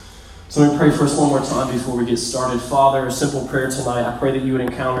So let me pray first one more time before we get started. Father, a simple prayer tonight. I pray that you would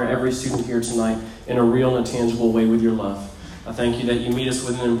encounter every student here tonight in a real and tangible way with your love. I thank you that you meet us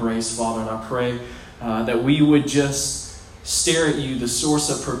with an embrace, Father, and I pray that we would just stare at you, the source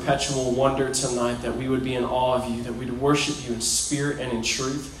of perpetual wonder tonight, that we would be in awe of you, that we'd worship you in spirit and in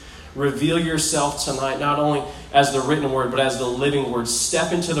truth. Reveal yourself tonight, not only as the written word, but as the living word.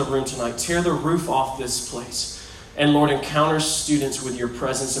 Step into the room tonight. Tear the roof off this place. And Lord, encounter students with your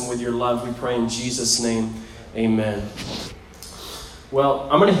presence and with your love. We pray in Jesus' name. Amen. Well,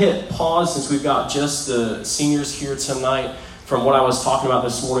 I'm going to hit pause since we've got just the seniors here tonight from what I was talking about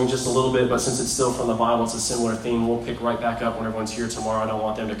this morning just a little bit, but since it's still from the Bible, it's a similar theme. We'll pick right back up when everyone's here tomorrow. I don't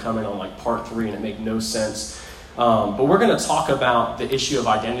want them to come in on like part 3 and it make no sense. But we're going to talk about the issue of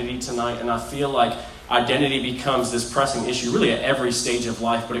identity tonight, and I feel like identity becomes this pressing issue really at every stage of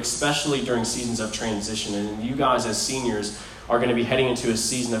life, but especially during seasons of transition. And you guys as seniors are going to be heading into a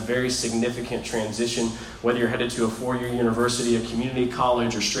season of very significant transition, whether you're headed to a 4-year university, a community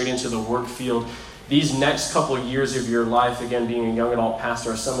college, or straight into the work field. These next couple of years of your life, again, being a young adult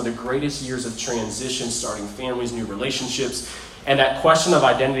pastor, are some of the greatest years of transition, starting families, new relationships. And that question of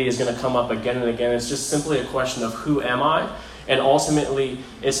identity is going to come up again and again. It's just simply a question of who am I? And ultimately,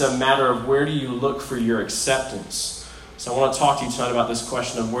 it's a matter of where do you look for your acceptance. So I want to talk to you tonight about this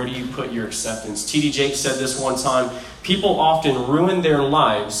question of where do you put your acceptance. T.D. Jakes said this one time: people often ruin their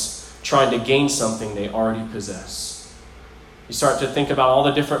lives trying to gain something they already possess. You start to think about all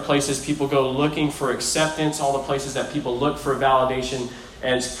the different places people go looking for acceptance, all the places that people look for validation,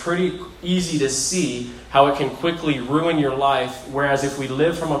 and it's pretty easy to see how it can quickly ruin your life, whereas if we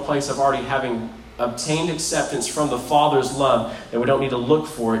live from a place of already having obtained acceptance from the Father's love, then we don't need to look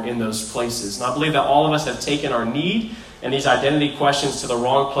for it in those places. And I believe that all of us have taken our need and these identity questions to the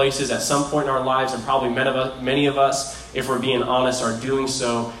wrong places at some point in our lives, and probably many of us, if we're being honest, are doing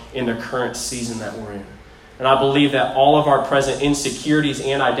so in the current season that we're in. And I believe that all of our present insecurities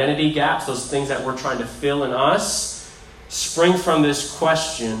and identity gaps, those things that we're trying to fill in us, spring from this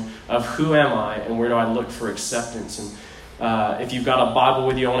question of who am I and where do I look for acceptance. And if you've got a Bible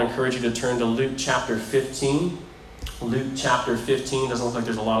with you, I want to encourage you to turn to Luke chapter 15. Luke chapter 15. Doesn't look like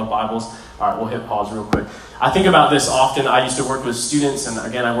there's a lot of Bibles. All right, we'll hit pause real quick. I think about this often. I used to work with students, and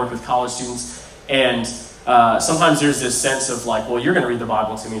again, I work with college students. And sometimes there's this sense of like, well, you're going to read the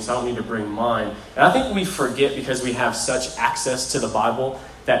Bible to me, so I don't need to bring mine. And I think we forget, because we have such access to the Bible,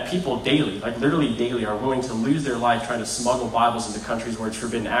 that people daily, like literally daily, are willing to lose their life trying to smuggle Bibles into countries where it's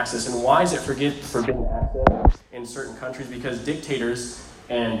forbidden access. And why is it forbidden access in certain countries? Because dictators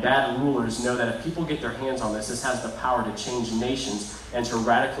and bad rulers know that if people get their hands on this, this has the power to change nations and to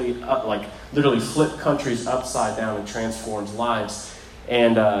radically literally flip countries upside down and transform lives.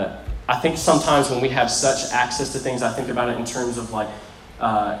 And I think sometimes when we have such access to things, I think about it in terms of like,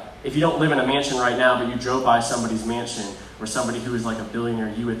 if you don't live in a mansion right now, but you drove by somebody's mansion, or somebody who is like a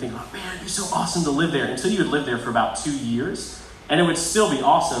billionaire, you would think, oh man, it'd be so awesome to live there, until you would live there for about 2 years. And it would still be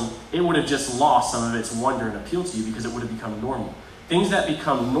awesome. It would have just lost some of its wonder and appeal to you because it would have become normal. Things that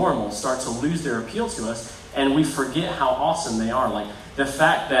become normal start to lose their appeal to us, and we forget how awesome they are. Like the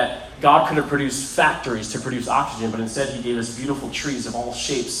fact that God could have produced factories to produce oxygen, but instead he gave us beautiful trees of all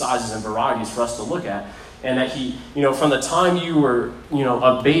shapes, sizes, and varieties for us to look at. And that he, from the time you were,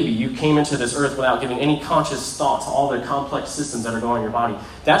 a baby, you came into this earth without giving any conscious thought to all the complex systems that are going on in your body.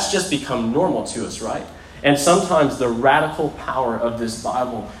 That's just become normal to us, right? And sometimes the radical power of this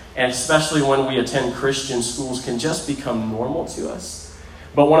Bible, and especially when we attend Christian schools, can just become normal to us.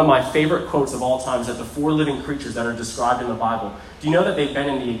 But one of my favorite quotes of all time is that the 4 living creatures that are described in the Bible, do you know that they've been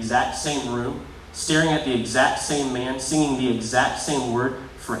in the exact same room, staring at the exact same man, singing the exact same word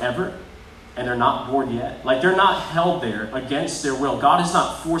forever? And they're not bored yet. Like, they're not held there against their will. God is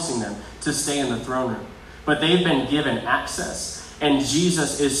not forcing them to stay in the throne room. But they've been given access. And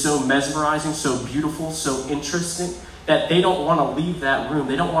Jesus is so mesmerizing, so beautiful, so interesting, that they don't want to leave that room.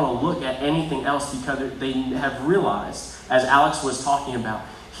 They don't want to look at anything else, because they have realized, as Alex was talking about,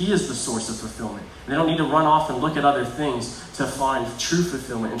 he is the source of fulfillment. And they don't need to run off and look at other things to find true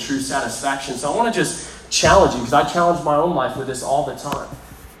fulfillment and true satisfaction. So I want to just challenge you, because I challenge my own life with this all the time.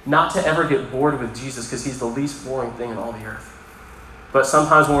 Not to ever get bored with Jesus, because he's the least boring thing in all the earth. But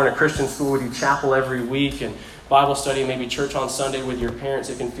sometimes when we're in a Christian school, we do chapel every week and Bible study, maybe church on Sunday with your parents,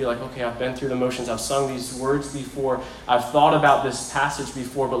 it can feel like, okay, I've been through the motions, I've sung these words before, I've thought about this passage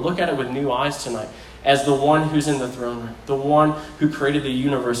before, but look at it with new eyes tonight as the one who's in the throne room, the one who created the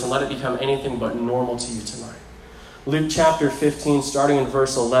universe, and let it become anything but normal to you tonight. Luke chapter 15, starting in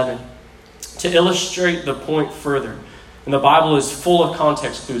verse 11. To illustrate the point further, And the Bible is full of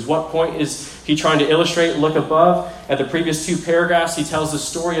context clues. What point is he trying to illustrate? Look above at the previous 2 paragraphs. He tells the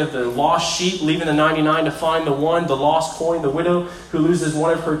story of the lost sheep leaving the 99 to find the one, the lost coin, the widow who loses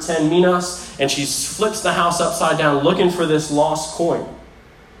one of her 10 minas, and she flips the house upside down looking for this lost coin.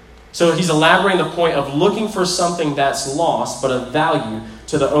 So he's elaborating the point of looking for something that's lost but of value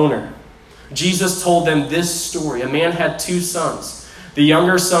to the owner. Jesus told them this story. A man had 2 sons. The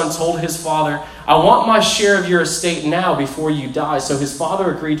younger son told his father, "I want my share of your estate now before you die." So his father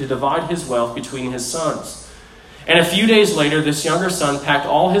agreed to divide his wealth between his sons. And a few days later, this younger son packed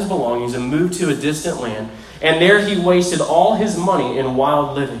all his belongings and moved to a distant land. And there he wasted all his money in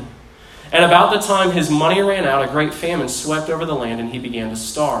wild living. And about the time his money ran out, a great famine swept over the land and he began to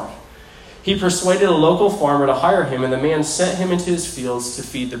starve. He persuaded a local farmer to hire him, and the man sent him into his fields to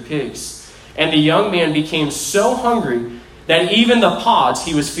feed the pigs. And the young man became so hungry that even the pods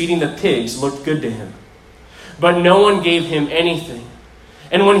he was feeding the pigs looked good to him. But no one gave him anything.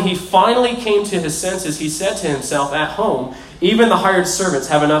 And when he finally came to his senses, he said to himself, "At home, even the hired servants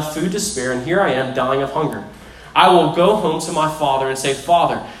have enough food to spare, and here I am dying of hunger. I will go home to my father and say,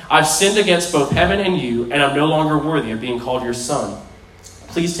 'Father, I've sinned against both heaven and you, and I'm no longer worthy of being called your son.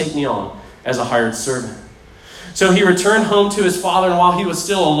 Please take me on as a hired servant.' So he returned home to his father, and while he was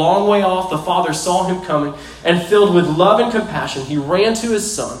still a long way off, the father saw him coming, and filled with love and compassion, he ran to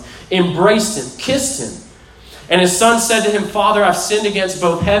his son, embraced him, kissed him. And his son said to him, 'Father, I've sinned against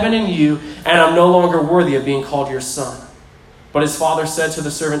both heaven and you, and I'm no longer worthy of being called your son.' But his father said to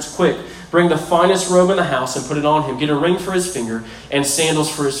the servants, 'Quick, bring the finest robe in the house and put it on him. Get a ring for his finger and sandals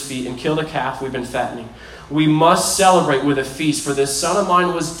for his feet, and kill the calf we've been fattening. We must celebrate with a feast, for this son of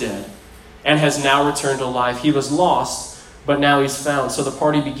mine was dead and has now returned to life. He was lost, but now he's found.' So the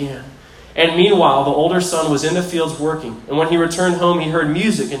party began. And meanwhile, the older son was in the fields working. And when he returned home, he heard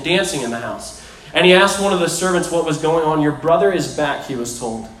music and dancing in the house. And he asked one of the servants what was going on. 'Your brother is back,' he was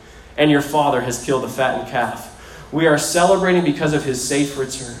told, 'and your father has killed the fattened calf. We are celebrating because of his safe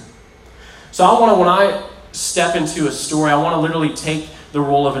return.'" So when I step into a story, I want to literally take the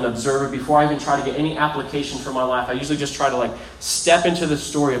role of an observer before I even try to get any application for my life. I usually just try to step into the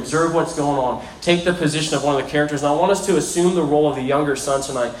story, observe what's going on, take the position of one of the characters. And I want us to assume the role of the younger son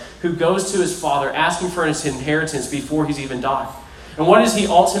tonight, who goes to his father asking for his inheritance before he's even died. And what is he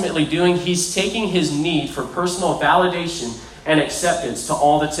ultimately doing? He's taking his need for personal validation and acceptance to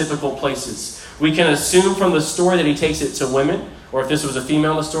all the typical places. We can assume from the story that he takes it to women, or if this was a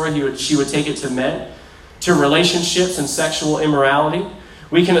female in the story, she would take it to men, to relationships and sexual immorality.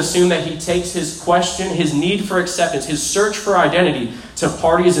 We can assume that he takes his question, his need for acceptance, his search for identity, to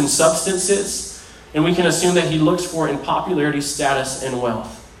parties and substances. And we can assume that he looks for it in popularity, status, and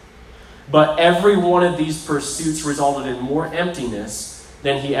wealth. But every one of these pursuits resulted in more emptiness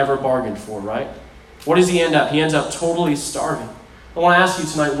than he ever bargained for, right? What does he end up? He ends up totally starving. I want to ask you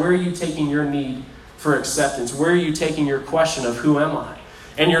tonight, where are you taking your need for acceptance? Where are you taking your question of who am I?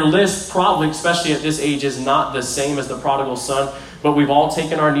 And your list probably, especially at this age, is not the same as the prodigal son, but we've all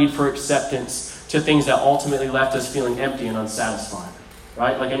taken our need for acceptance to things that ultimately left us feeling empty and unsatisfied,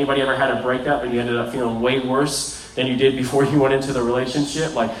 right? Like, anybody ever had a breakup and you ended up feeling way worse than you did before you went into the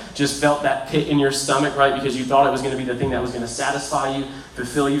relationship? Like, just felt that pit in your stomach, right? Because you thought it was going to be the thing that was going to satisfy you,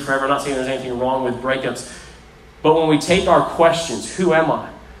 fulfill you forever. I'm not saying there's anything wrong with breakups. But when we take our questions, who am I,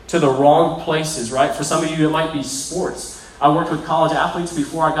 to the wrong places, right? For some of you, it might be sports. I worked with college athletes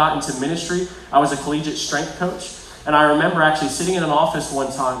before I got into ministry. I was a collegiate strength coach. And I remember actually sitting in an office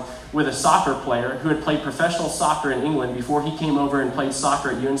one time with a soccer player who had played professional soccer in England before he came over and played soccer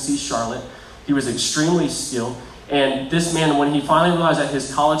at UNC Charlotte. He was extremely skilled. And this man, when he finally realized that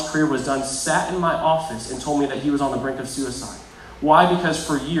his college career was done, sat in my office and told me that he was on the brink of suicide. Why? Because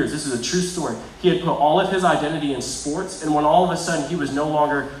for years, this is a true story, he had put all of his identity in sports, and when all of a sudden he was no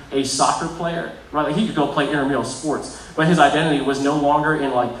longer a soccer player, right? Like, he could go play intramural sports, but his identity was no longer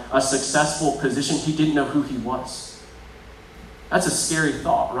in a successful position. He didn't know who he was. That's a scary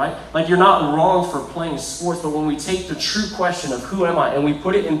thought, right? Like, you're not wrong for playing sports, but when we take the true question of who am I and we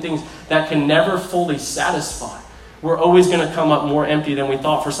put it in things that can never fully satisfy, we're always going to come up more empty than we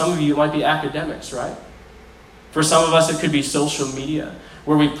thought. For some of you, it might be academics, right? For some of us, it could be social media,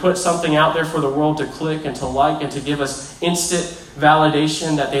 where we put something out there for the world to click and to like and to give us instant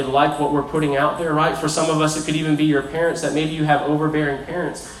validation that they like what we're putting out there, right? For some of us, it could even be your parents, that maybe you have overbearing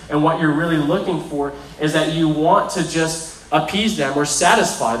parents, and what you're really looking for is that you want to just appease them or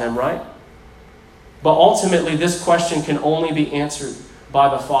satisfy them, right? But ultimately, this question can only be answered by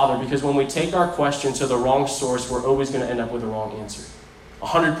the Father, because when we take our question to the wrong source, we're always going to end up with the wrong answer.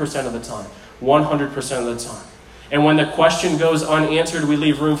 100% of the time. 100% of the time. And when the question goes unanswered, we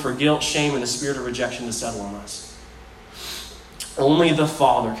leave room for guilt, shame, and the spirit of rejection to settle on us. Only the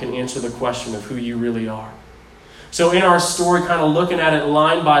Father can answer the question of who you really are. So in our story, kind of looking at it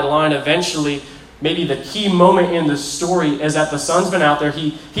line by line, eventually, maybe the key moment in the story is that the son's been out there.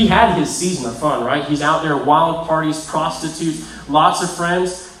 He had his season of fun, right? He's out there, wild parties, prostitutes, lots of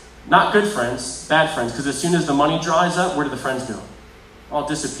friends. Not good friends, bad friends, because as soon as the money dries up, where do the friends go? All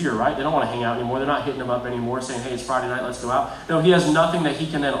disappear, right? They don't want to hang out anymore. They're not hitting him up anymore, saying, hey, it's Friday night, let's go out. No, he has nothing that he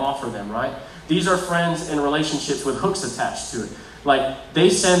can then offer them, right? These are friends in relationships with hooks attached to it. Like, they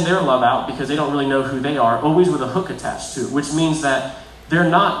send their love out because they don't really know who they are, always with a hook attached to it, which means that they're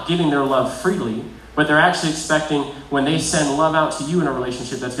not giving their love freely, but they're actually expecting when they send love out to you in a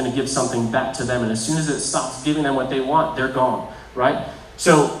relationship that's going to give something back to them. And as soon as it stops giving them what they want, they're gone, right?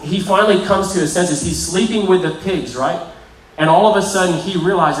 So he finally comes to his senses. He's sleeping with the pigs, right? And all of a sudden he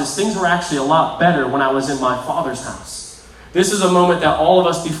realizes things were actually a lot better when I was in my Father's house. This is a moment that all of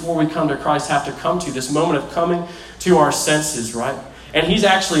us before we come to Christ have to come to. This moment of coming to our senses, right? And he's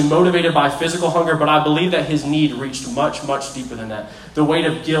actually motivated by physical hunger, but I believe that his need reached much, much deeper than that. The weight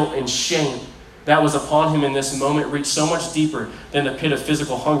of guilt and shame that was upon him in this moment reached so much deeper than the pit of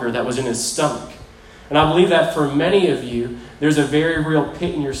physical hunger that was in his stomach. And I believe that for many of you, there's a very real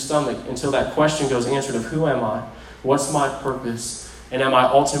pit in your stomach until that question goes answered of who am I? What's my purpose? And am I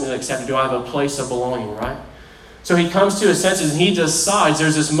ultimately accepted? Do I have a place of belonging, right? So he comes to his senses and he decides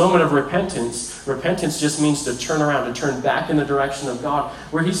there's this moment of repentance. Repentance just means to turn around, to turn back in the direction of God,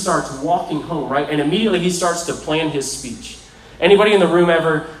 where he starts walking home, right? And immediately he starts to plan his speech. Anybody in the room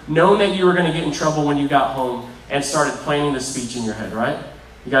ever known that you were going to get in trouble when you got home and started planning the speech in your head, right?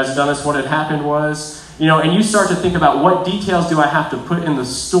 You guys have done this. What had happened was, and you start to think about what details do I have to put in the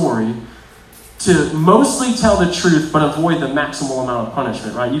story to mostly tell the truth but avoid the maximal amount of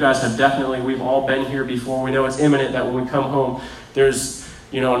punishment, right? You guys have we've all been here before. We know it's imminent that when we come home, there's,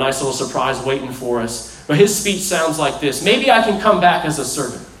 a nice little surprise waiting for us. But his speech sounds like this. Maybe I can come back as a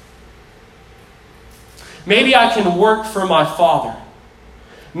servant. Maybe I can work for my father.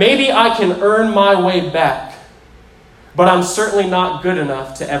 Maybe I can earn my way back. But I'm certainly not good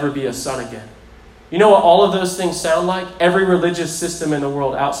enough to ever be a son again. You know what all of those things sound like? Every religious system in the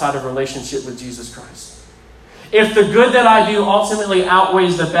world outside of relationship with Jesus Christ. If the good that I do ultimately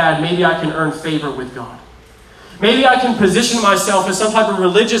outweighs the bad, maybe I can earn favor with God. Maybe I can position myself as some type of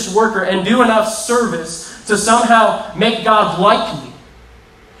religious worker and do enough service to somehow make God like me.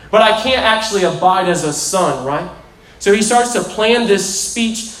 But I can't actually abide as a son, right? So he starts to plan this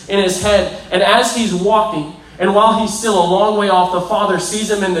speech in his head. And as he's walking, and while he's still a long way off, the Father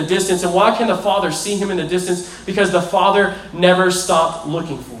sees him in the distance. And why can the Father see him in the distance? Because the Father never stopped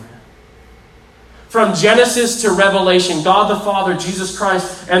looking for him. From Genesis to Revelation, God the Father, Jesus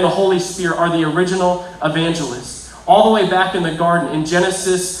Christ, and the Holy Spirit are the original evangelists. All the way back in the garden, in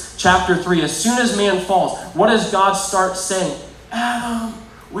Genesis chapter 3, as soon as man falls, what does God start saying? Adam,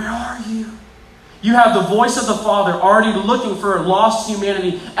 where are you? You have the voice of the Father already looking for lost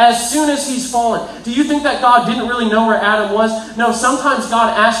humanity as soon as he's fallen. Do you think that God didn't really know where Adam was? No, sometimes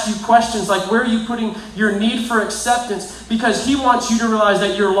God asks you questions like, where are you putting your need for acceptance? Because he wants you to realize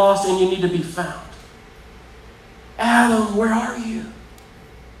that you're lost and you need to be found. Adam, where are you?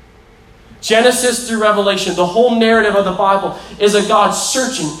 Genesis through Revelation, the whole narrative of the Bible is a God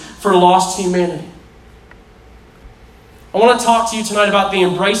searching for lost humanity. I want to talk to you tonight about the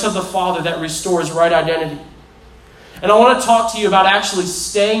embrace of the Father that restores right identity. And I want to talk to you about actually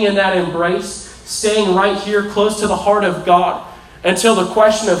staying in that embrace, staying right here close to the heart of God until the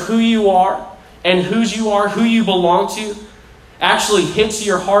question of who you are and whose you are, who you belong to, actually hits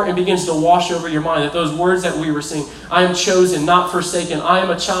your heart and begins to wash over your mind. That those words that we were singing, I am chosen, not forsaken, I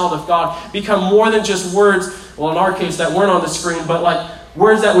am a child of God, become more than just words, well in our case that weren't on the screen, but like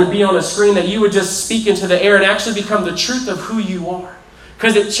words that would be on a screen that you would just speak into the air and actually become the truth of who you are.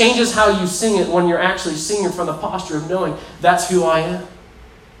 Because it changes how you sing it when you're actually singing from the posture of knowing that's who I am.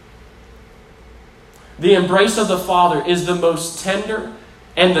 The embrace of the Father is the most tender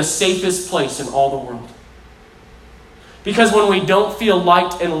and the safest place in all the world. Because when we don't feel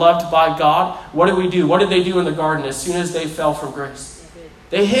liked and loved by God, what do? What did they do in the garden as soon as they fell from grace?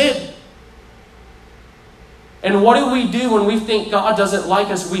 They hid. And what do we do when we think God doesn't like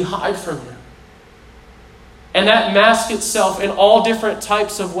us? We hide from him. And that masks itself in all different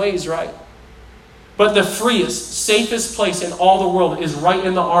types of ways, right? But the freest, safest place in all the world is right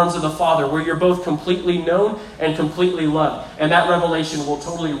in the arms of the Father, where you're both completely known and completely loved. And that revelation will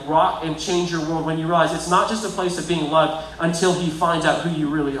totally rock and change your world when you realize it's not just a place of being loved until he finds out who you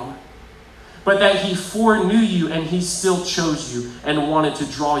really are, but that he foreknew you and he still chose you and wanted to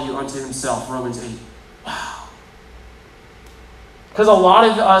draw you unto himself. Romans 8. Wow. Because a lot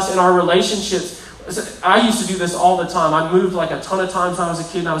of us in our relationships, I used to do this all the time. I moved like a ton of times when I was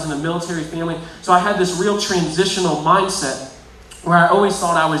a kid, and I was in a military family. So I had this real transitional mindset where I always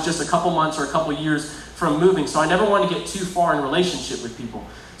thought I was just a couple months or a couple years from moving. So I never wanted to get too far in relationship with people.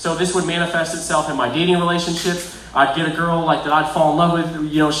 So this would manifest itself in my dating relationship. I'd get a girl like that I'd fall in love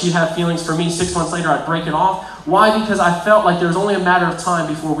with. You know, she'd have feelings for me. 6 months later, I'd break it off. Why? Because I felt like there was only a matter of time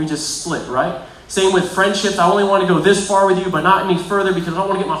before we just split, right? Same with friendships. I only want to go this far with you, but not any further because I don't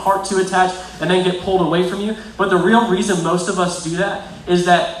want to get my heart too attached and then get pulled away from you. But the real reason most of us do that is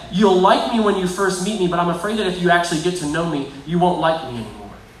that you'll like me when you first meet me, but I'm afraid that if you actually get to know me, you won't like me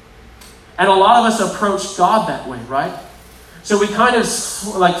anymore. And a lot of us approach God that way, right? So we kind of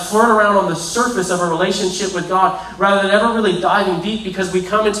like flirt around on the surface of a relationship with God rather than ever really diving deep, because we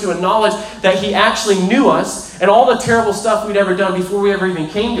come into a knowledge that He actually knew us and all the terrible stuff we'd ever done before we ever even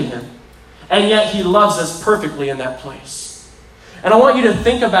came to Him. And yet He loves us perfectly in that place. And I want you to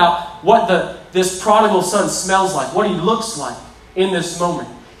think about what this prodigal son smells like, what he looks like in this moment.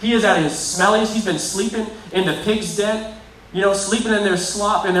 He is at his smelliest. He's been sleeping in the pig's den. You know, sleeping in their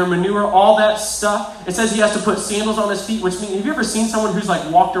slop and their manure, all that stuff. It says he has to put sandals on his feet, which means, have you ever seen someone who's like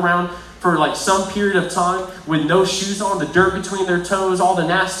walked around for like some period of time with no shoes on, the dirt between their toes, all the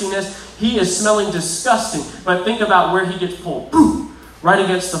nastiness? He is smelling disgusting. But think about where he gets pulled. Boom! Right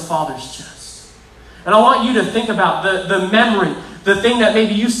against the Father's chest. And I want you to think about the memory, the thing that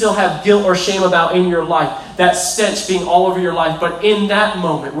maybe you still have guilt or shame about in your life, that stench being all over your life. But in that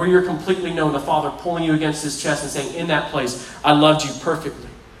moment where you're completely known, the Father pulling you against His chest and saying, in that place, I loved you perfectly.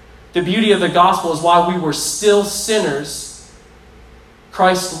 The beauty of the gospel is while we were still sinners,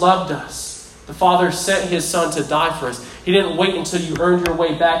 Christ loved us. The Father sent His Son to die for us. He didn't wait until you earned your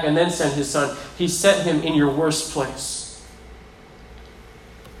way back and then sent His Son. He sent Him in your worst place.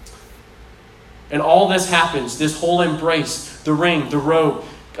 And all this happens, this whole embrace, the ring, the robe,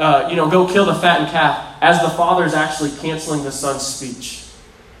 go kill the fattened calf, as the Father is actually canceling the Son's speech.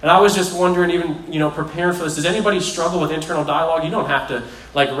 And I was just wondering, even, preparing for this, does anybody struggle with internal dialogue? You don't have to,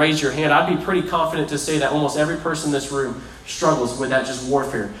 raise your hand. I'd be pretty confident to say that almost every person in this room struggles with that just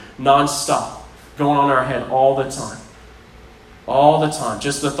warfare, nonstop, going on in our head all the time. All the time.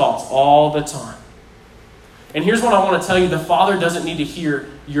 Just the thoughts, all the time. And here's what I want to tell you. The Father doesn't need to hear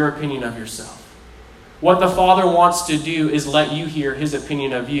your opinion of yourself. What the Father wants to do is let you hear His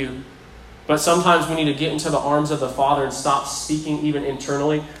opinion of you. But sometimes we need to get into the arms of the Father and stop speaking even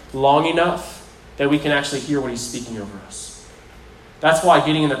internally long enough that we can actually hear what He's speaking over us. That's why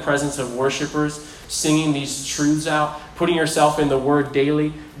getting in the presence of worshipers, singing these truths out, putting yourself in the Word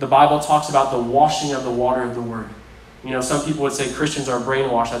daily, the Bible talks about the washing of the water of the Word. Some people would say Christians are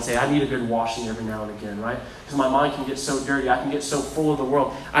brainwashed. I'd say I need a good washing every now and again, right? Because my mind can get so dirty. I can get so full of the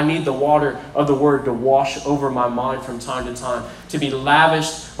world. I need the water of the Word to wash over my mind from time to time, to be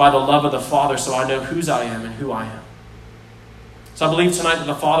lavished by the love of the Father so I know whose I am and who I am. So I believe tonight that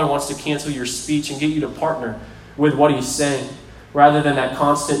the Father wants to cancel your speech and get you to partner with what He's saying, rather than that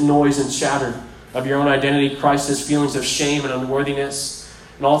constant noise and chatter of your own identity, crisis, feelings of shame and unworthiness.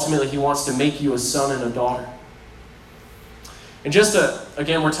 And ultimately, He wants to make you a son and a daughter. And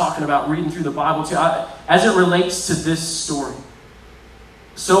again, we're talking about reading through the Bible too. As it relates to this story,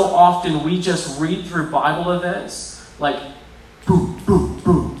 so often we just read through Bible events like boom, boom,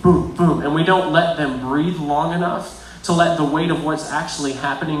 boom, boom, boom, and we don't let them breathe long enough to let the weight of what's actually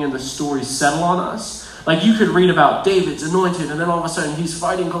happening in the story settle on us. Like you could read about David's anointed, and then all of a sudden he's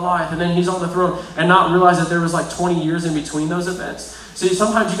fighting Goliath, and then he's on the throne, and not realize that there was 20 years in between those events. See,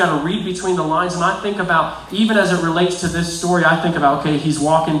 sometimes you got to read between the lines, and I think about, even as it relates to this story, I think about, okay, he's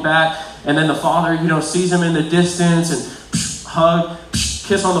walking back, and then the Father, sees him in the distance, and hug,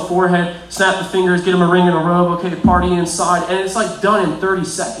 kiss on the forehead, snap the fingers, get him a ring and a robe, okay, party inside, and it's done in 30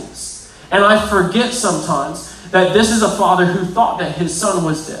 seconds. And I forget sometimes that this is a father who thought that his son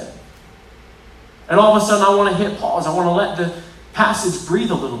was dead. And all of a sudden I want to hit pause. I want to let the passage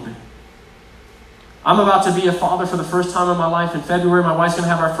breathe a little bit. I'm about to be a father for the first time in my life. In February, my wife's going to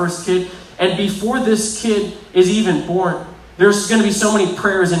have our first kid. And before this kid is even born, there's going to be so many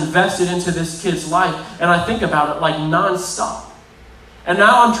prayers invested into this kid's life. And I think about it nonstop. And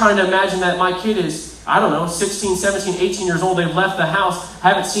now I'm trying to imagine that my kid is, 16, 17, 18 years old. They've left the house,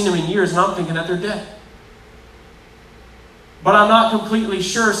 haven't seen them in years, and I'm thinking that they're dead. But I'm not completely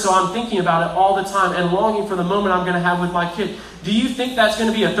sure, so I'm thinking about it all the time and longing for the moment I'm going to have with my kid. Do you think that's going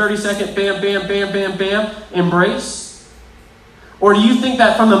to be a 30-second bam, bam, bam, bam, bam embrace? Or do you think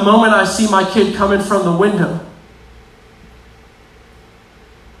that from the moment I see my kid coming from the window,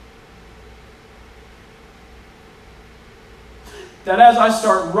 that as I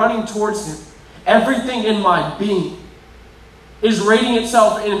start running towards him, everything in my being is rating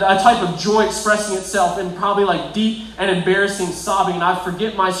itself in a type of joy expressing itself in probably like deep and embarrassing sobbing. And I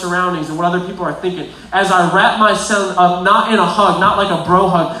forget my surroundings and what other people are thinking as I wrap my son up, not in a hug, not like a bro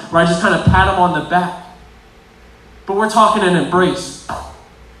hug where I just kind of pat him on the back. But we're talking an embrace.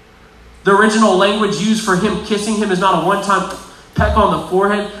 The original language used for him kissing him is not a one-time peck on the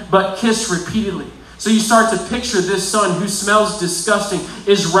forehead, but kiss repeatedly. So you start to picture this son who smells disgusting,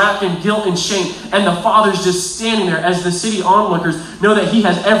 is wrapped in guilt and shame, and the father's just standing there as the city onlookers know that he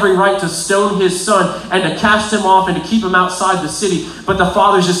has every right to stone his son and to cast him off and to keep him outside the city. But the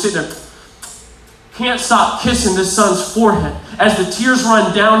father's just sitting there, can't stop kissing this son's forehead as the tears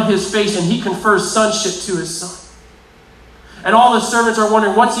run down his face and he confers sonship to his son. And all the servants are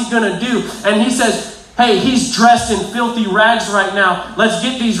wondering, what's he going to do? And he says, hey, he's dressed in filthy rags right now. Let's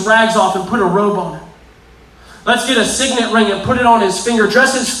get these rags off and put a robe on him. Let's get a signet ring and put it on his finger.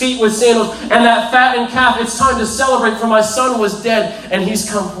 Dress his feet with sandals and that fattened calf. It's time to celebrate, for my son was dead and he's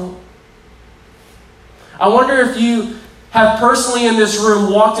come home. I wonder if you have personally in this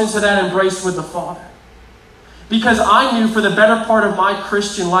room walked into that embrace with the Father. Because I knew for the better part of my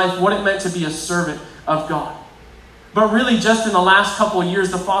Christian life what it meant to be a servant of God. But really, just in the last couple of years,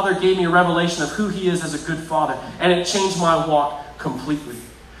 the Father gave me a revelation of who He is as a good Father. And it changed my walk completely.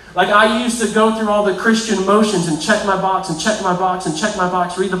 Like I used to go through all the Christian motions and check my box and check my box and check my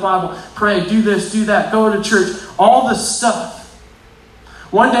box, read the Bible, pray, do this, do that, go to church, all the stuff.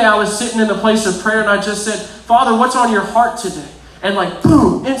 One day I was sitting in the place of prayer and I just said, Father, what's on your heart today? And like,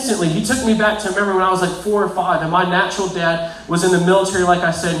 boom, instantly, He took me back to remember when I was like 4 or 5. And my natural dad was in the military, like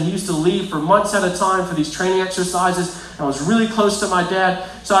I said, and he used to leave for months at a time for these training exercises. And I was really close to my dad.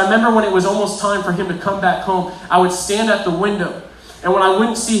 So I remember when it was almost time for him to come back home, I would stand at the window. And when I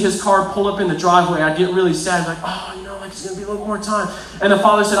wouldn't see his car pull up in the driveway, I'd get really sad. Like, oh, you know, like it's going to be a little more time. And the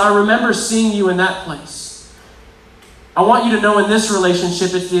Father said, I remember seeing you in that place. I want you to know in this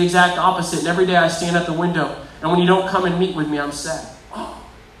relationship, it's the exact opposite. And every day I stand at the window. And when you don't come and meet with me, I'm sad. Oh.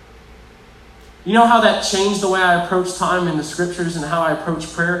 You know how that changed the way I approach time in the scriptures and how I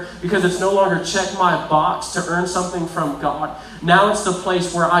approach prayer? Because it's no longer check my box to earn something from God. Now it's the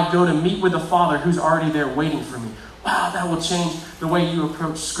place where I go to meet with the Father who's already there waiting for me. Wow, that will change the way you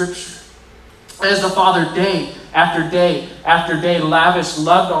approach Scripture. As the Father day after day after day lavished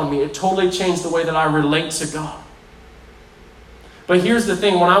love on me, it totally changed the way that I relate to God. But here's the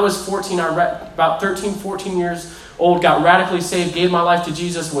thing. When I was 14, about 13, 14 years old, got radically saved, gave my life to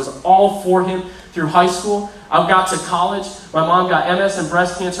Jesus, was all for Him through high school. I got to college. My mom got MS and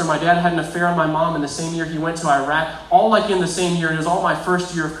breast cancer. My dad had an affair on my mom in the same year he went to Iraq. All like in the same year. And it was all my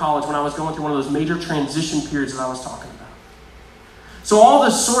first year of college when I was going through one of those major transition periods that I was talking about. So all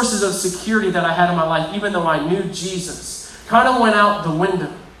the sources of security that I had in my life, even though I knew Jesus, kind of went out the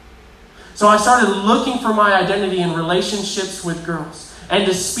window. So I started looking for my identity in relationships with girls. And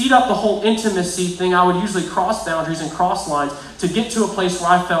to speed up the whole intimacy thing, I would usually cross boundaries and cross lines to get to a place where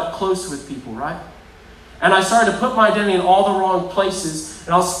I felt close with people, right? And I started to put my identity in all the wrong places.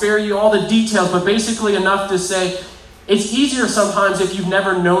 And I'll spare you all the details, but basically enough to say, it's easier sometimes if you've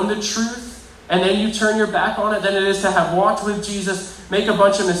never known the truth and then you turn your back on it than it is to have walked with Jesus, make a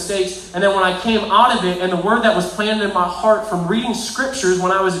bunch of mistakes, and then when I came out of it and the word that was planted in my heart from reading scriptures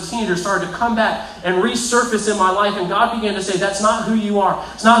when I was a teenager started to come back and resurface in my life, and God began to say, that's not who you are.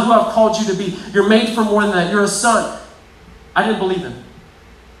 It's not who I've called you to be. You're made for more than that. You're a son. I didn't believe Him.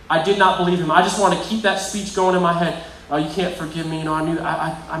 I did not believe Him. I just want to keep that speech going in my head. Oh, you can't forgive me. You know, I knew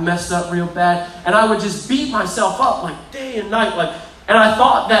I messed up real bad. And I would just beat myself up like day and night. And I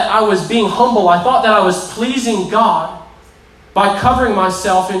thought that I was being humble. I thought that I was pleasing God by covering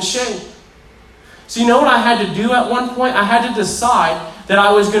myself in shame. So you know what I had to do at one point? I had to decide that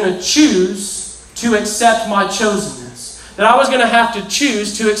I was going to choose to accept my chosenness. That I was going to have to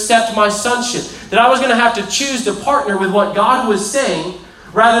choose to accept my sonship. That I was going to have to choose to partner with what God was saying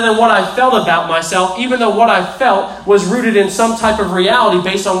rather than what I felt about myself, even though what I felt was rooted in some type of reality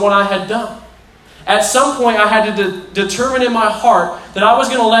based on what I had done. At some point, I had to determine in my heart that I was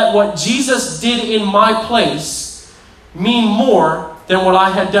going to let what Jesus did in my place mean more than what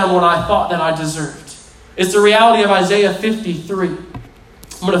I had done, what I thought that I deserved. It's the reality of Isaiah 53. I'm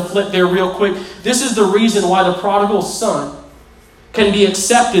going to flip there real quick. This is the reason why the prodigal son can be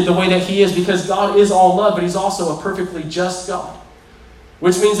accepted the way that he is, because God is all love, but He's also a perfectly just God.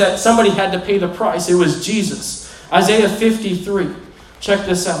 Which means that somebody had to pay the price. It was Jesus. Isaiah 53. Check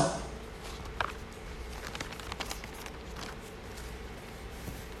this out.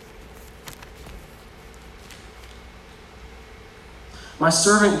 My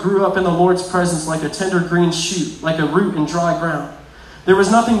servant grew up in the Lord's presence like a tender green shoot, like a root in dry ground. There was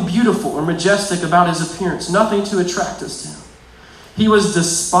nothing beautiful or majestic about his appearance, nothing to attract us to him. He was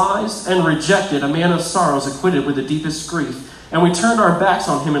despised and rejected, a man of sorrows, acquitted with the deepest grief. And we turned our backs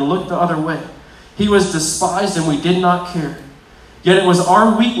on him and looked the other way. He was despised and we did not care. Yet it was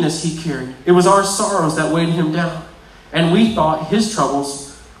our weakness he carried. It was our sorrows that weighed him down. And we thought his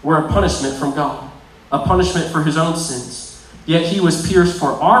troubles were a punishment from God, a punishment for his own sins. Yet he was pierced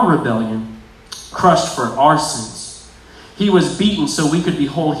for our rebellion, crushed for our sins. He was beaten so we could be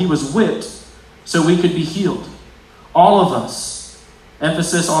whole. He was whipped so we could be healed. All of us,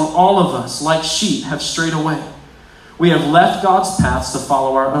 emphasis on all of us, like sheep, have strayed away. We have left God's paths to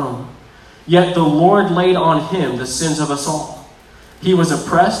follow our own. Yet the Lord laid on him the sins of us all. He was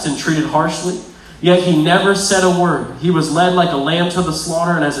oppressed and treated harshly, yet he never said a word. He was led like a lamb to the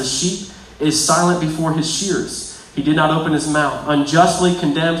slaughter, and as a sheep is silent before his shearers, he did not open his mouth. Unjustly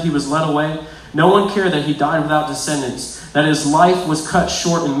condemned, he was led away. No one cared that he died without descendants, that his life was cut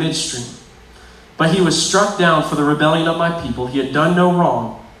short in midstream. But he was struck down for the rebellion of my people. He had done no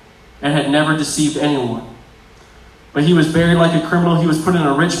wrong and had never deceived anyone. But he was buried like a criminal. He was put in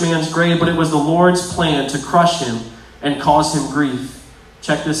a rich man's grave, but it was the Lord's plan to crush him and cause him grief.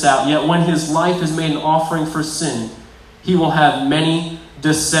 Check this out. Yet when his life is made an offering for sin, he will have many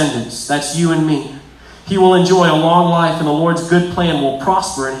descendants. That's you and me. He will enjoy a long life, and the Lord's good plan will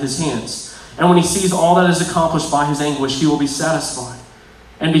prosper in his hands. And when he sees all that is accomplished by his anguish, he will be satisfied.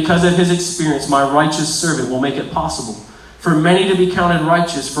 And because of his experience, my righteous servant will make it possible for many to be counted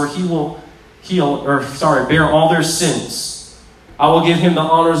righteous, for he will bear all their sins. I will give him the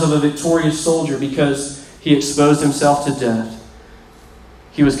honors of a victorious soldier because he exposed himself to death.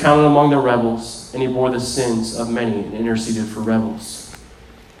 He was counted among the rebels, and he bore the sins of many and interceded for rebels.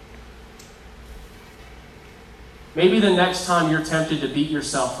 Maybe the next time you're tempted to beat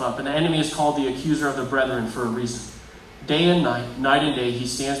yourself up, and the enemy is called the accuser of the brethren for a reason. Day and night, night and day, he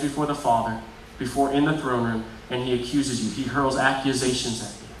stands before the Father, in the throne room, and he accuses you. He hurls accusations at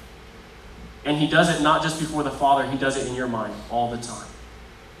you. And he does it not just before the Father, he does it in your mind all the time.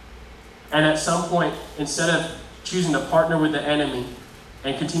 And at some point, instead of choosing to partner with the enemy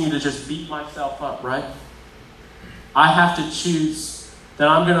and continue to just beat myself up, right? I have to choose that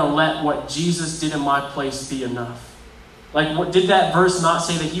I'm going to let what Jesus did in my place be enough. Like, did that verse not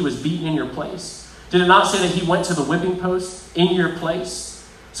say that he was beaten in your place? Did it not say that he went to the whipping post in your place?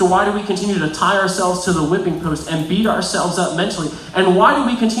 So why do we continue to tie ourselves to the whipping post and beat ourselves up mentally? And why do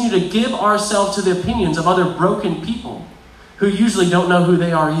we continue to give ourselves to the opinions of other broken people who usually don't know who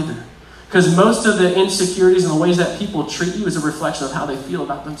they are either? Because most of the insecurities and the ways that people treat you is a reflection of how they feel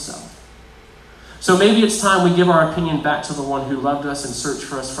about themselves. So maybe it's time we give our opinion back to the one who loved us and searched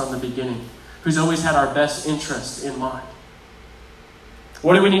for us from the beginning, who's always had our best interest in mind.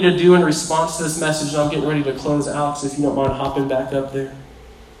 What do we need to do in response to this message? I'm getting ready to close. Alex, if you don't mind hopping back up there.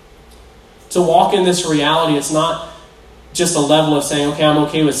 To walk in this reality, it's not just a level of saying, okay, I'm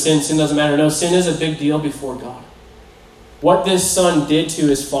okay with sin. Sin doesn't matter. No, sin is a big deal before God. What this son did to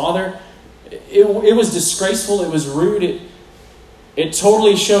his father, it was disgraceful. It was rude. It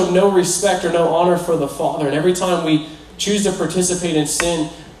totally showed no respect or no honor for the Father. And every time we choose to participate in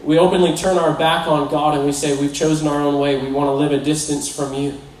sin, we openly turn our back on God and we say, we've chosen our own way. We want to live a distance from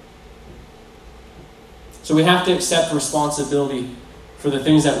you. So we have to accept responsibility for the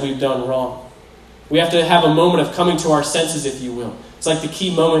things that we've done wrong. We have to have a moment of coming to our senses, if you will. It's like the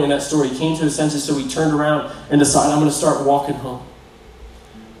key moment in that story. He came to his senses, so he turned around and decided, I'm going to start walking home.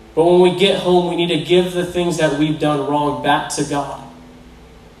 But when we get home, we need to give the things that we've done wrong back to God.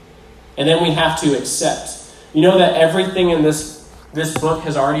 And then we have to accept. You know that everything in this book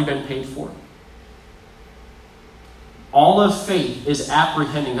has already been paid for. All of faith is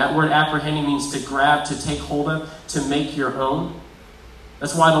apprehending. That word apprehending means to grab, to take hold of, to make your own.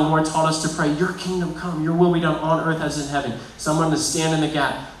 That's why the Lord taught us to pray, your kingdom come, your will be done on earth as in heaven. Someone to stand in the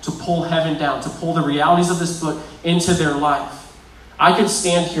gap, to pull heaven down, to pull the realities of this book into their life. I could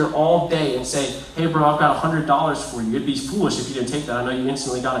stand here all day and say, hey bro, I've got $100 for you. It'd be foolish if you didn't take that. I know you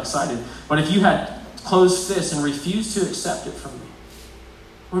instantly got excited. But if you had closed fists and refused to accept it from me,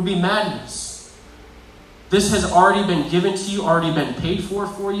 it would be madness. This has already been given to you, already been paid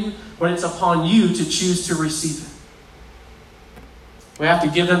for you, but it's upon you to choose to receive it. We have to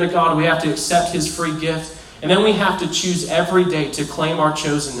give them to God. We have to accept his free gift. And then we have to choose every day to claim our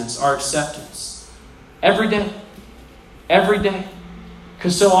chosenness, our acceptance. Every day. Every day.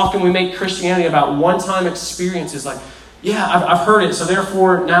 Because so often we make Christianity about one-time experiences. Like, yeah, I've heard it, so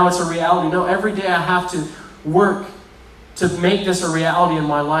therefore now it's a reality. No, every day I have to work to make this a reality in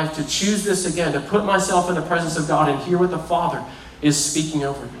my life, to choose this again, to put myself in the presence of God and hear what the Father is speaking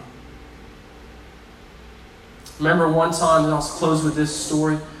over me. Remember one time, and I'll close with this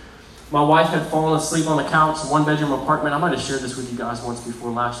story. My wife had fallen asleep on the couch, one-bedroom apartment. I might have shared this with you guys once before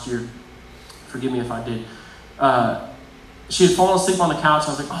last year. Forgive me if I did. She had fallen asleep on the couch. I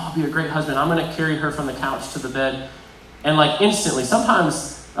was like, oh, I'll be a great husband. I'm going to carry her from the couch to the bed. And like instantly,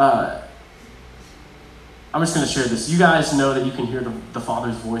 sometimes, I'm just going to share this. You guys know that you can hear the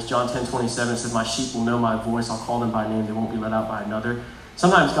Father's voice. John 10:27 says, my sheep will know my voice. I'll call them by name. They won't be let out by another.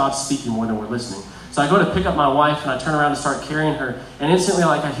 Sometimes God's speaking more than we're listening. So I go to pick up my wife and I turn around and start carrying her. And instantly,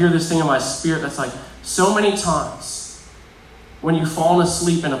 like, I hear this thing in my spirit that's like, so many times when you've fallen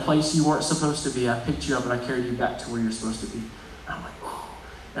asleep in a place you weren't supposed to be, I picked you up and I carried you back to where you're supposed to be. And I'm like, oh.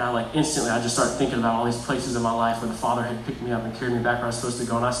 And I instantly, I just start thinking about all these places in my life where the Father had picked me up and carried me back where I was supposed to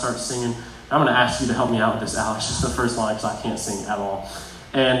go. And I start singing. I'm going to ask you to help me out with this, Alex. Just the first line because I can't sing at all.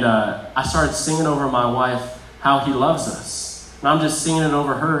 And I started singing over my wife how he loves us. And I'm just singing it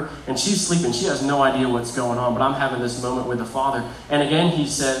over her, and she's sleeping. She has no idea what's going on, but I'm having this moment with the Father. And again, he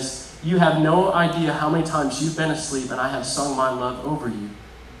says, you have no idea how many times you've been asleep, and I have sung my love over you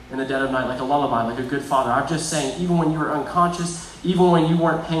in the dead of night, like a lullaby, like a good father. I'm just saying, even when you were unconscious, even when you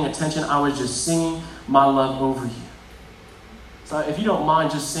weren't paying attention, I was just singing my love over you. So if you don't mind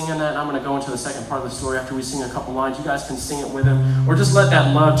just singing that, I'm going to go into the second part of the story after we sing a couple lines. You guys can sing it with him, or just let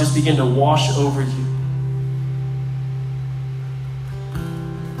that love just begin to wash over you.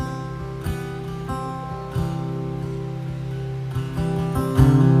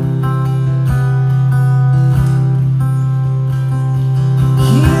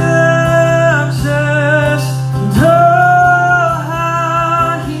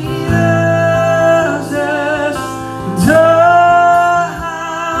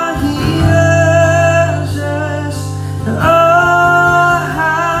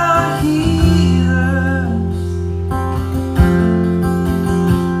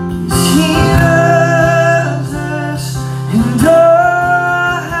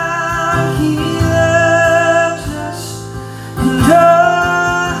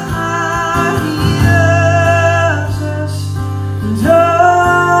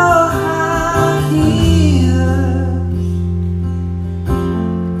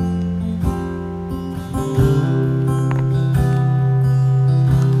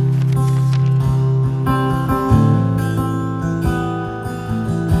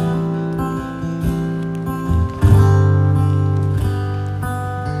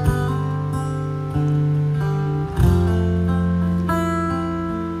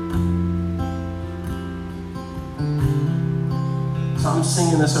 I'm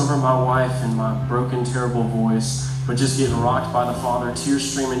singing this over my wife in my broken, terrible voice, but just getting rocked by the Father, tears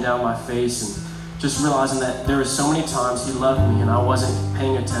streaming down my face, and just realizing that there were so many times he loved me and I wasn't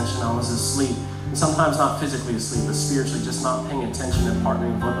paying attention. I was asleep, and sometimes not physically asleep, but spiritually just not paying attention and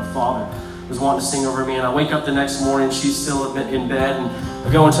partnering with what the Father was wanting to sing over me. And I wake up the next morning, she's still in bed, and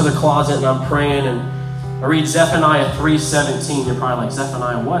I go into the closet and I'm praying, and I read Zephaniah 3:17. You're probably like,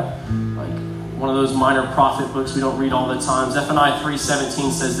 Zephaniah what? Like one of those minor prophet books we don't read all the time. Zephaniah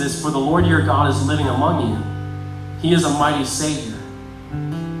 3:17 says this, "For the Lord your God is living among you. He is a mighty Savior.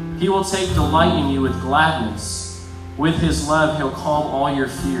 He will take delight in you with gladness. With his love, he'll calm all your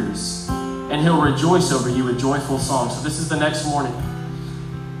fears, and he'll rejoice over you with joyful songs." So this is the next morning.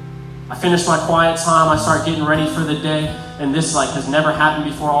 I finish my quiet time. I start getting ready for the day, and this has never happened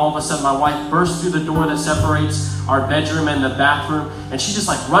before. All of a sudden, my wife bursts through the door that separates our bedroom and the bathroom, and she just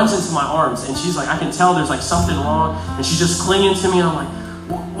runs into my arms, and she's I can tell there's something wrong, and she's just clinging to me, and I'm like,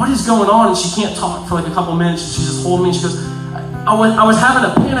 what is going on? And she can't talk for a couple minutes, and she's just holding me, and she goes, I was having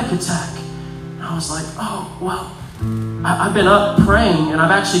a panic attack. And I was like, oh, well, I've been up praying, and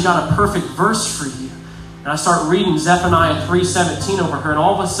I've actually got a perfect verse for you. And I start reading Zephaniah 3:17 over her, and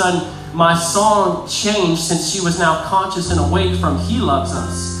all of a sudden, my song changed since she was now conscious and awake from He Loves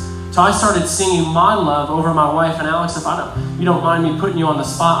Us. So I started singing my love over my wife. And Alex, if you don't mind me putting you on the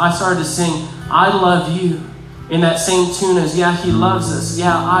spot, I started to sing, "I love you," in that same tune as, yeah, He loves us.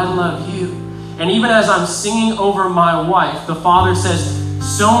 Yeah, I love you. And even as I'm singing over my wife, the Father says,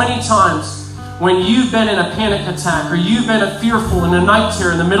 so many times when you've been in a panic attack, or you've been fearful in a night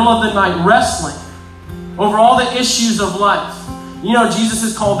terror in the middle of the night, wrestling over all the issues of life. You know, Jesus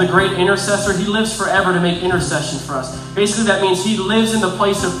is called the great intercessor. He lives forever to make intercession for us. Basically, that means He lives in the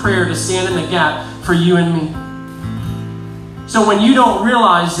place of prayer to stand in the gap for you and me. So when you don't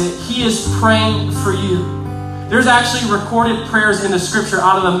realize it, He is praying for you. There's actually recorded prayers in the Scripture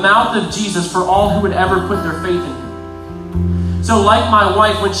out of the mouth of Jesus for all who would ever put their faith in Him. So like my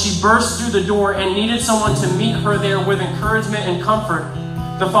wife, when she burst through the door and needed someone to meet her there with encouragement and comfort,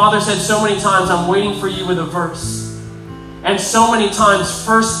 the Father said so many times, "I'm waiting for you with a verse." And so many times,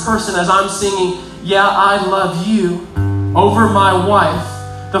 first person, as I'm singing, "Yeah, I love you," over my wife,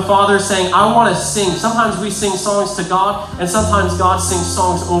 The Father is saying, I want to sing. Sometimes we sing songs to God, and sometimes God sings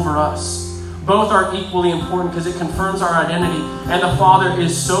songs over us. Both are equally important because it confirms our identity. And the Father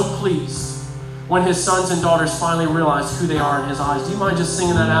is so pleased when his sons and daughters finally realize who they are in his eyes. Do you mind just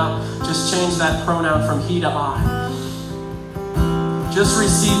singing that out? Just change that pronoun from he to I. Just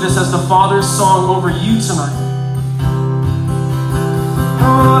receive this as the Father's song over you tonight.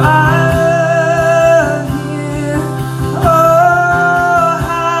 Oh, I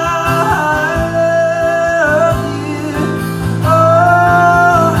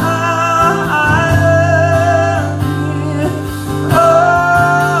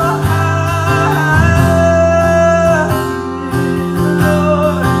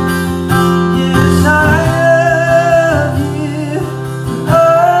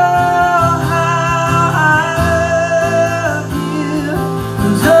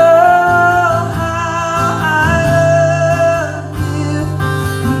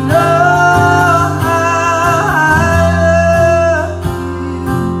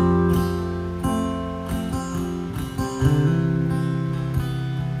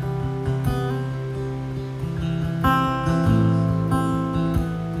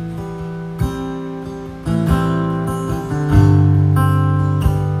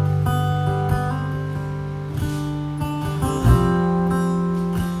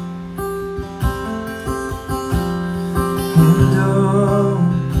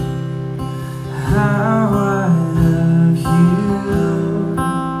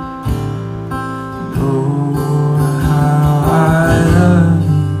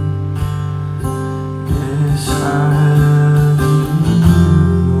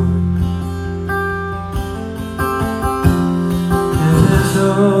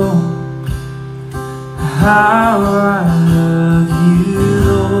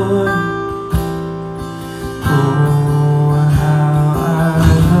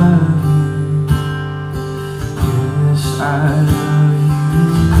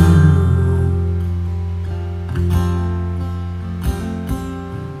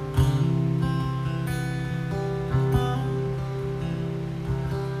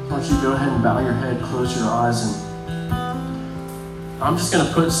I'm just going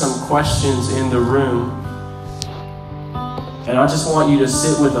to put some questions in the room, and I just want you to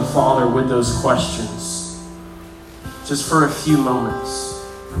sit with the Father with those questions, just for a few moments.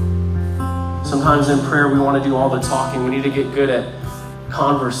 Sometimes in prayer we want to do all the talking. We need to get good at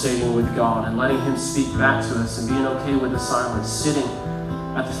conversating with God and letting him speak back to us and being okay with the silence, sitting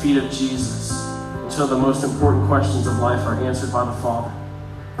at the feet of Jesus until the most important questions of life are answered by the Father.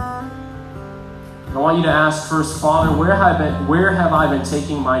 I want you to ask first, Father, where have I been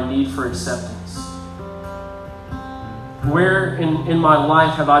taking my need for acceptance? Where in my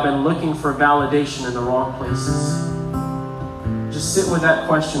life have I been looking for validation in the wrong places? Just sit with that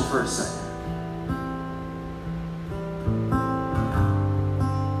question for a second.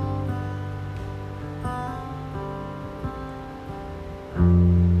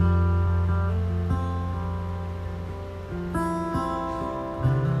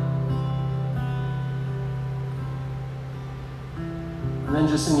 And then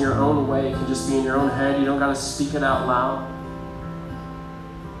just in your own way, it can just be in your own head. You don't got to speak it out loud.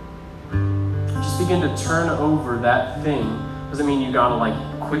 Just begin to turn over that thing. Doesn't mean you got to like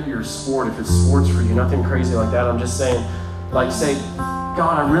quit your sport if it's sports for you. Nothing crazy like that. I'm just saying, like say,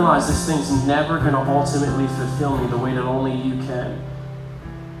 God, I realize this thing's never going to ultimately fulfill me the way that only you can.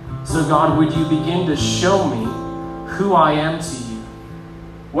 So God, would you begin to show me who I am to you?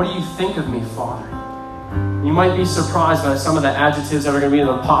 What do you think of me, Father? You might be surprised by some of the adjectives that are going to be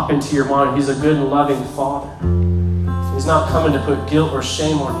able to pop into your mind. He's a good and loving Father. He's not coming to put guilt or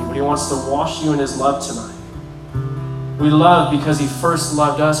shame on you, but he wants to wash you in his love tonight. We love because he first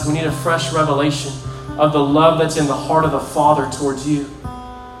loved us. We need a fresh revelation of the love that's in the heart of the Father towards you.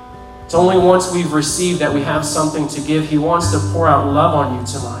 It's only once we've received that we have something to give. He wants to pour out love on you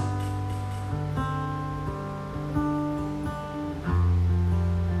tonight.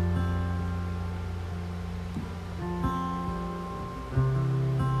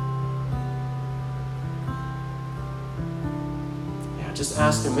 Just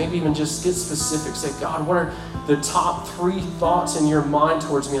ask him, maybe even just get specific. Say, God, what are the top 3 thoughts in your mind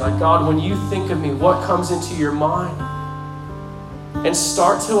towards me? Like, God, when you think of me, what comes into your mind? And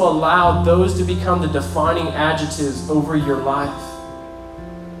start to allow those to become the defining adjectives over your life.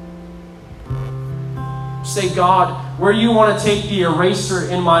 Say, God, where you want to take the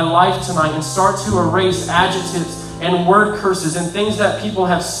eraser in my life tonight and start to erase adjectives and word curses and things that people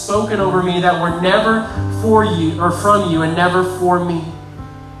have spoken over me that were never for you or from you and never for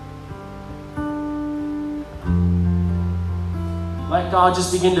let God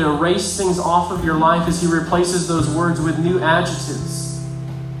just begin to erase things off of your life as He replaces those words with new adjectives.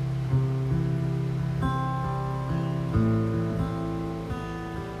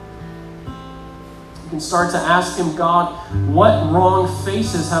 You can start to ask Him, God, what wrong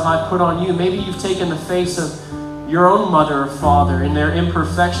faces have I put on you? Maybe you've taken the face of your own mother or father in their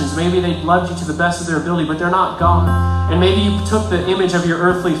imperfections. Maybe they loved you to the best of their ability, but they're not God. And maybe you took the image of your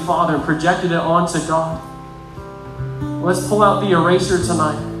earthly father and projected it onto God. Let's pull out the eraser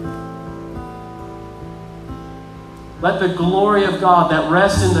tonight. Let the glory of God that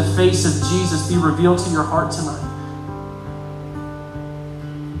rests in the face of Jesus be revealed to your heart tonight.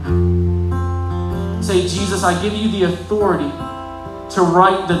 Say, Jesus, I give you the authority to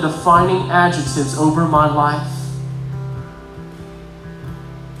write the defining adjectives over my life.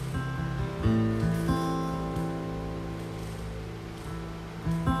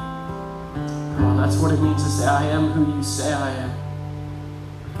 That's what it means to say, I am who you say I am.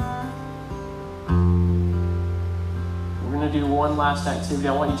 We're going to do one last activity.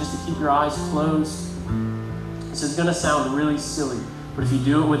 I want you just to keep your eyes closed. This is going to sound really silly, but if you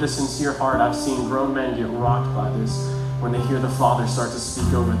do it with a sincere heart, I've seen grown men get rocked by this when they hear the Father start to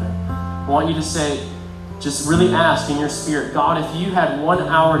speak over them. I want you to say, just really ask in your spirit, God, if you had 1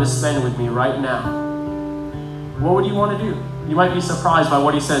 hour to spend with me right now, what would you want to do? You might be surprised by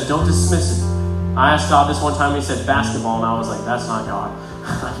what He says. Don't dismiss it. I asked God this one time, He said basketball, and I was like, that's not God.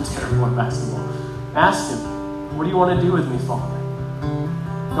 I'm terrible at basketball. Ask Him, what do you want to do with me, Father?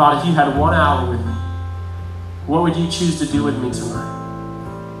 God, if you had 1 hour with me, what would you choose to do with me tonight?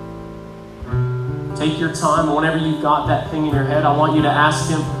 Take your time, and whenever you've got that thing in your head, I want you to ask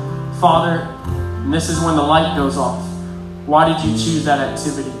Him, Father, and this is when the light goes off, why did you choose that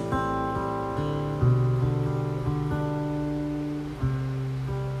activity?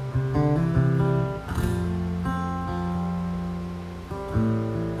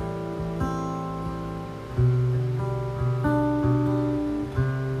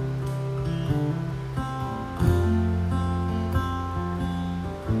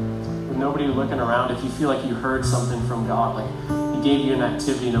 Looking around, if you feel like you heard something from God, like He gave you an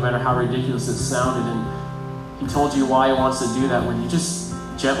activity, no matter how ridiculous it sounded, and He told you why He wants to do that with you, just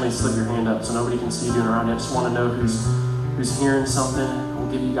gently slip your hand up so nobody can see you doing around you. I just want to know who's hearing something. We'll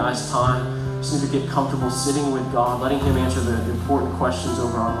give you guys time. Just need to get comfortable sitting with God, letting Him answer the important questions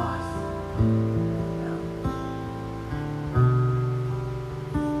over our life.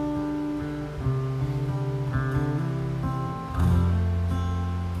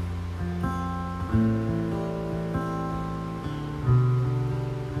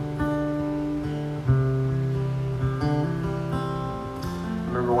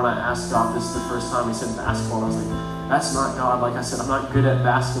 When I asked God this the first time, He said basketball, and I was like, that's not God. Like I said, I'm not good at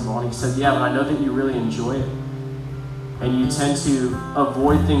basketball. And He said, yeah, but I know that you really enjoy it. And you tend to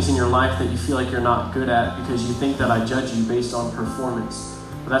avoid things in your life that you feel like you're not good at because you think that I judge you based on performance.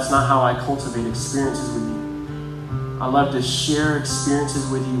 But that's not how I cultivate experiences with you. I love to share experiences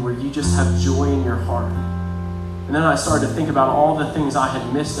with you where you just have joy in your heart. And then I started to think about all the things I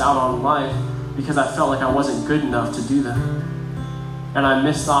had missed out on in life because I felt like I wasn't good enough to do them. And I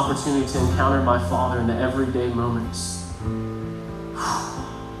missed the opportunity to encounter my Father in the everyday moments.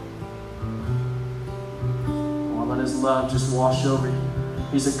 Oh, let His love just wash over you.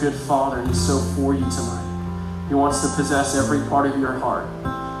 He's a good Father, and He's so for you tonight. He wants to possess every part of your heart.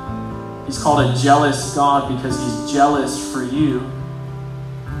 He's called a jealous God because He's jealous for you